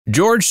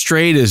George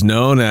Strait is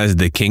known as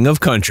the King of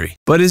Country,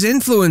 but his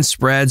influence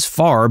spreads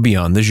far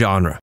beyond the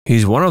genre.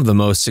 He's one of the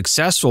most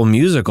successful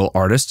musical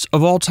artists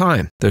of all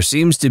time. There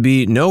seems to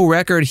be no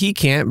record he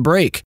can't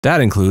break.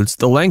 That includes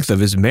the length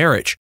of his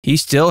marriage. He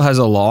still has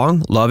a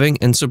long, loving,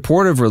 and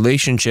supportive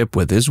relationship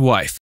with his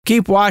wife.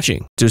 Keep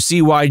watching to see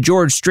why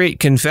George Strait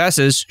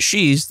confesses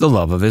she's the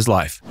love of his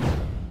life.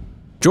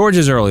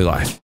 George's early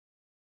life.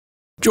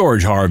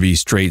 George Harvey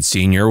Strait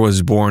Sr.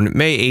 was born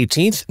May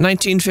 18,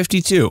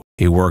 1952.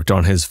 He worked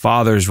on his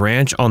father's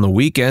ranch on the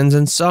weekends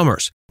and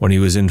summers. When he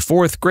was in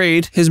 4th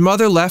grade, his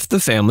mother left the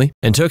family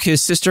and took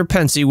his sister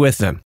Pensy with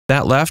them.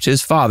 That left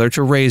his father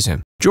to raise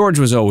him. George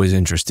was always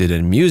interested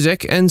in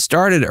music and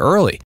started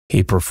early.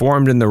 He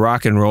performed in the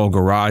rock and roll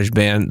garage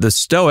band The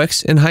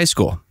Stoics in high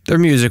school. Their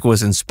music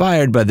was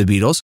inspired by the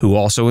Beatles, who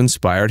also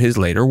inspired his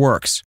later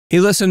works. He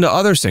listened to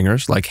other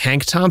singers like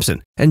Hank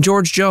Thompson and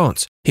George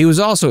Jones. He was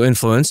also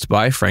influenced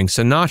by Frank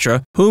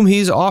Sinatra, whom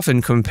he's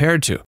often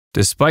compared to.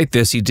 Despite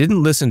this, he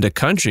didn't listen to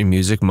country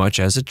music much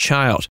as a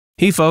child.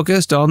 He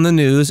focused on the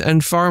news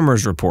and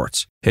farmers'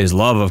 reports. His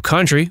love of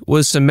country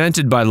was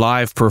cemented by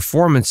live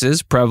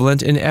performances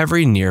prevalent in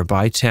every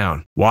nearby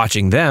town.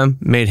 Watching them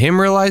made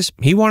him realize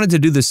he wanted to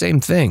do the same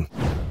thing.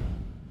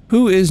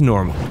 Who is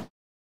Norma?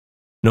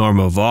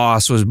 Norma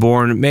Voss was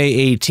born May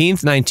 18,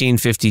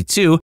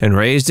 1952, and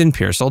raised in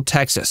Pearsall,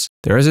 Texas.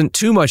 There isn't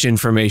too much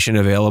information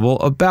available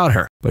about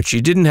her, but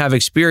she didn't have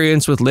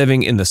experience with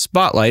living in the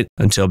spotlight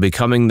until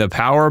becoming the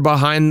power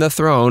behind the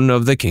throne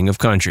of the King of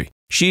Country.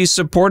 She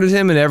supported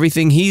him in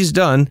everything he's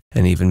done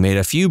and even made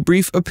a few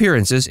brief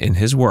appearances in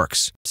his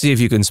works. See if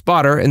you can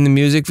spot her in the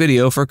music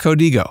video for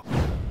Codigo.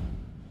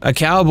 A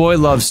Cowboy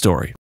Love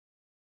Story.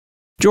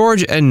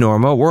 George and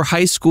Norma were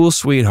high school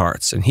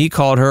sweethearts, and he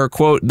called her,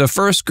 quote, the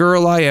first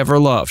girl I ever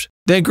loved.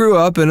 They grew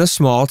up in a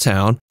small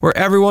town where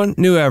everyone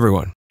knew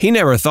everyone. He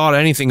never thought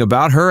anything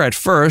about her at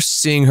first,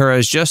 seeing her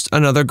as just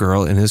another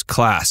girl in his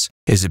class.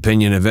 His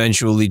opinion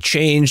eventually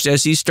changed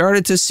as he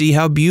started to see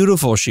how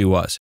beautiful she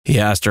was. He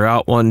asked her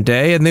out one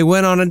day and they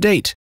went on a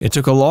date. It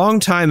took a long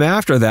time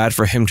after that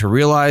for him to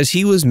realize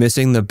he was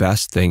missing the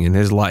best thing in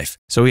his life,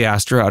 so he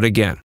asked her out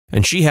again.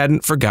 And she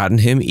hadn't forgotten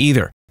him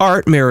either.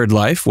 Art mirrored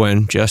life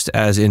when, just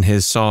as in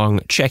his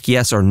song Check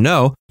Yes or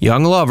No,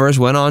 young lovers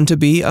went on to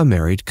be a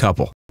married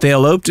couple. They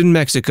eloped in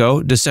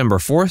Mexico December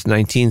 4,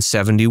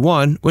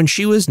 1971, when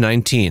she was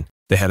 19.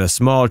 They had a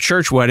small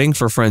church wedding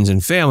for friends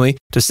and family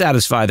to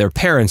satisfy their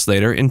parents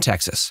later in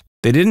Texas.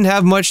 They didn't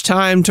have much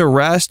time to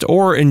rest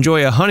or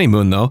enjoy a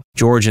honeymoon, though.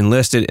 George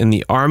enlisted in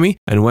the Army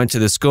and went to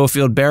the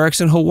Schofield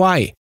Barracks in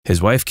Hawaii.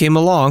 His wife came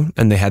along,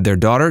 and they had their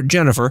daughter,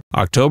 Jennifer,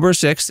 October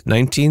 6,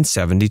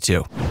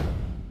 1972.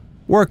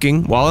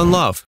 Working while in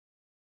love.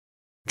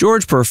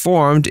 George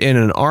performed in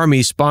an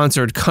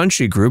Army-sponsored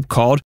country group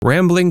called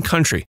Rambling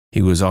Country.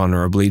 He was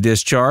honorably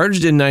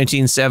discharged in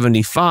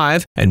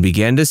 1975 and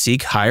began to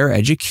seek higher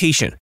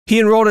education. He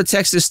enrolled at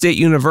Texas State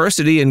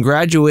University and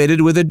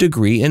graduated with a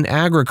degree in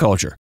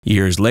agriculture.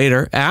 Years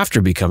later,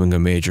 after becoming a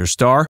major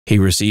star, he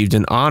received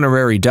an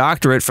honorary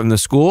doctorate from the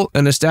school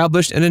and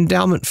established an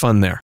endowment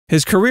fund there.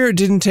 His career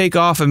didn't take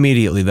off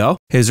immediately, though.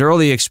 His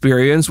early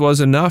experience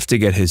was enough to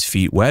get his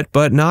feet wet,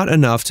 but not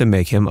enough to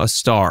make him a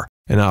star.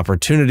 An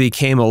opportunity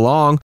came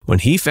along when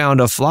he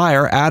found a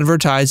flyer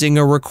advertising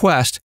a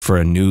request for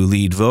a new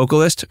lead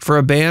vocalist for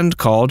a band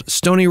called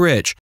Stony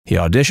Ridge. He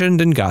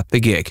auditioned and got the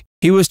gig.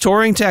 He was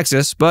touring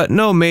Texas, but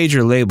no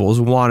major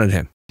labels wanted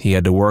him. He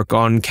had to work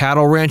on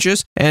cattle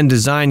ranches and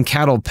design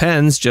cattle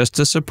pens just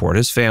to support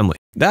his family.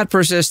 That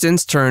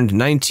persistence turned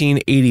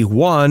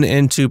 1981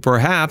 into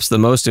perhaps the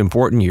most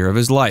important year of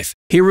his life.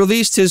 He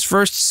released his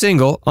first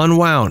single,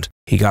 Unwound.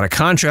 He got a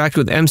contract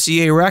with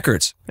MCA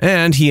Records,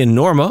 and he and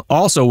Norma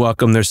also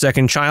welcomed their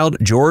second child,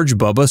 George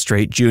Bubba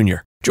Strait Jr.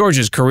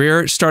 George's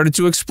career started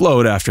to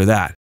explode after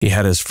that. He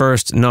had his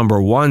first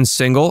 #1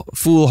 single,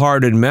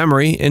 Foolhardy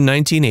Memory, in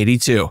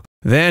 1982.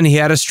 Then he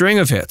had a string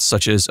of hits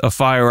such as A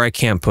Fire I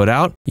Can't Put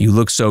Out, You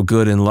Look So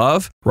Good in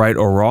Love, Right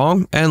or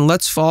Wrong, and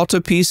Let's Fall to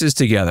Pieces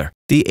Together.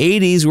 The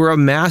 80s were a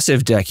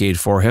massive decade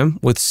for him,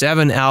 with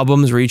 7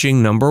 albums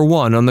reaching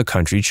 #1 on the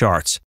country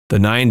charts. The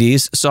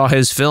 90s saw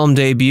his film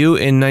debut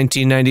in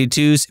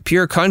 1992's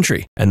Pure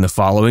Country, and the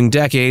following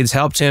decades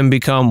helped him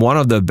become one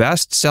of the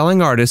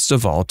best-selling artists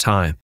of all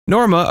time.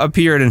 Norma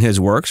appeared in his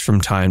works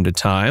from time to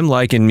time,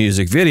 like in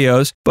music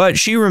videos, but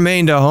she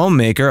remained a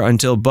homemaker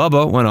until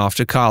Bubba went off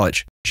to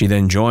college. She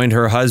then joined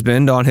her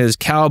husband on his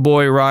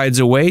Cowboy Rides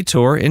Away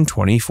tour in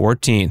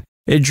 2014.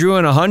 It drew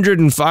in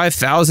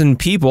 105,000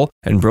 people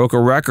and broke a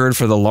record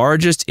for the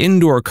largest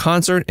indoor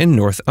concert in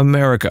North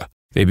America.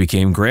 They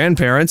became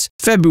grandparents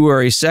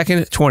February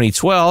 2,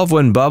 2012,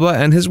 when Bubba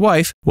and his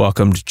wife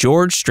welcomed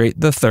George Strait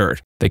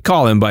III. They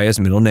call him by his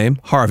middle name,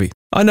 Harvey.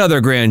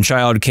 Another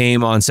grandchild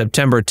came on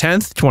September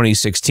 10,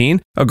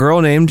 2016, a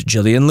girl named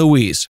Jillian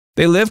Louise.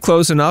 They live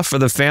close enough for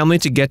the family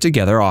to get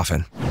together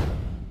often.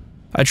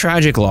 A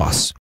tragic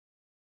loss.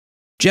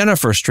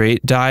 Jennifer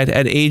Strait died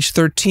at age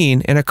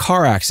 13 in a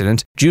car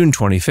accident, June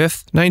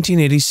 25,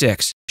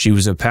 1986. She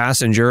was a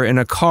passenger in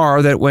a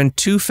car that went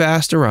too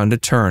fast around a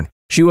turn.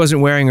 She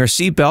wasn't wearing her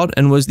seatbelt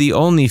and was the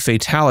only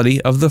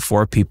fatality of the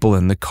 4 people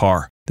in the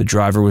car. The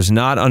driver was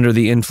not under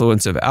the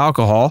influence of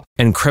alcohol,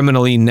 and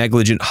criminally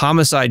negligent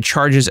homicide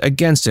charges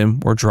against him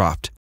were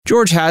dropped.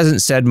 George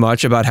hasn't said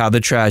much about how the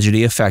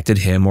tragedy affected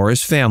him or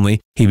his family.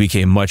 He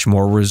became much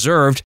more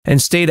reserved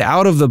and stayed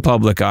out of the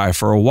public eye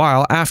for a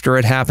while after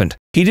it happened.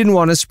 He didn't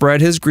want to spread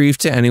his grief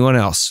to anyone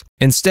else.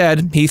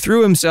 Instead, he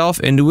threw himself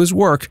into his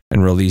work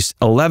and released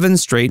 11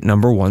 straight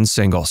 #1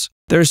 singles.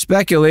 There's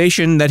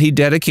speculation that he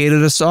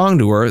dedicated a song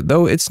to her,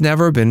 though it's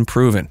never been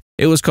proven.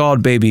 It was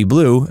called Baby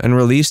Blue and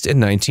released in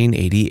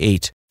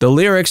 1988. The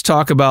lyrics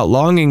talk about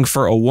longing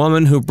for a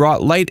woman who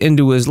brought light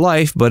into his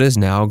life but is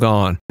now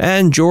gone.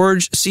 And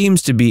George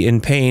seems to be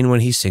in pain when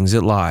he sings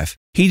it live.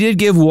 He did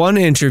give one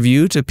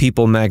interview to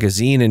People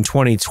magazine in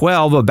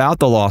 2012 about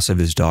the loss of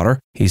his daughter.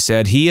 He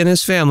said he and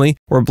his family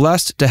were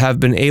blessed to have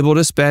been able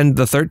to spend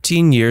the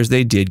 13 years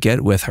they did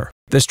get with her.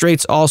 The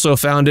Straits also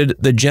founded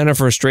the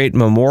Jennifer Strait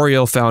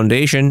Memorial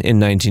Foundation in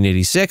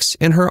 1986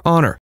 in her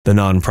honor. The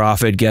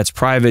nonprofit gets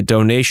private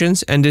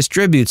donations and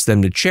distributes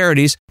them to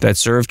charities that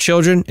serve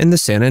children in the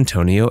San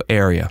Antonio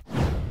area.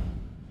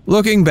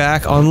 Looking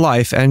back on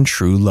life and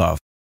true love.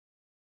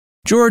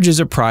 George is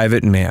a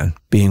private man.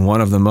 Being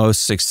one of the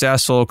most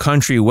successful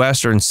country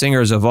western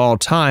singers of all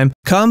time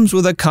comes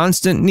with a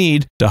constant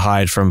need to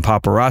hide from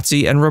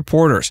paparazzi and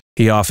reporters.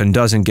 He often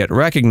doesn't get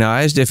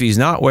recognized if he's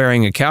not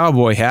wearing a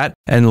cowboy hat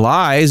and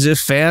lies if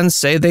fans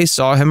say they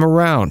saw him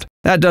around.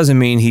 That doesn't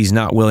mean he's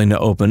not willing to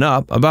open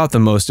up about the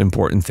most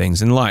important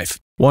things in life.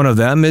 One of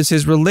them is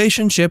his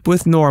relationship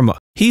with Norma.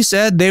 He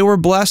said they were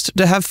blessed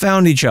to have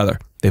found each other.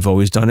 They've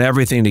always done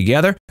everything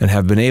together and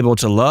have been able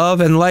to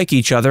love and like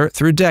each other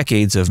through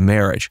decades of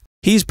marriage.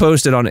 He's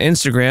posted on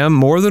Instagram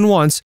more than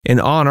once in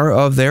honor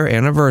of their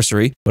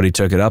anniversary, but he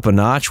took it up a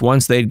notch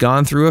once they'd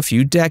gone through a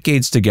few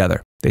decades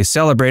together. They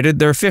celebrated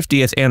their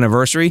 50th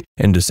anniversary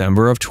in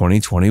December of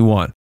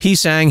 2021. He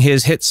sang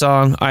his hit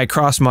song, I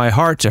Cross My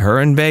Heart, to her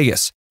in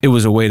Vegas. It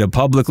was a way to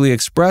publicly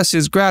express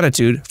his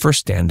gratitude for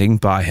standing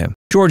by him.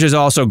 George is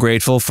also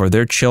grateful for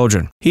their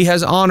children. He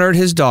has honored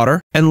his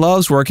daughter and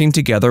loves working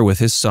together with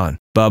his son.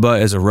 Bubba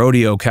is a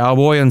rodeo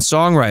cowboy and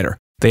songwriter.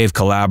 They've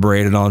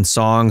collaborated on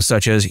songs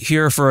such as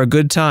Here for a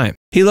Good Time.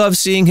 He loves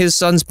seeing his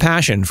son's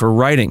passion for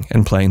writing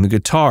and playing the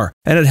guitar,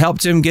 and it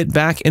helped him get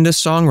back into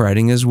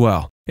songwriting as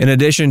well. In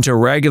addition to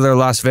regular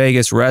Las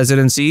Vegas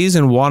residencies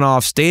and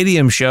one-off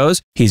stadium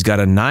shows, he's got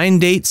a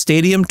 9-date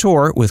stadium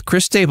tour with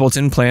Chris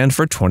Stapleton planned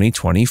for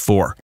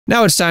 2024.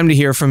 Now it's time to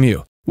hear from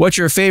you. What's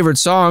your favorite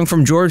song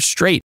from George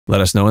Strait?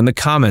 Let us know in the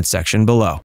comments section below.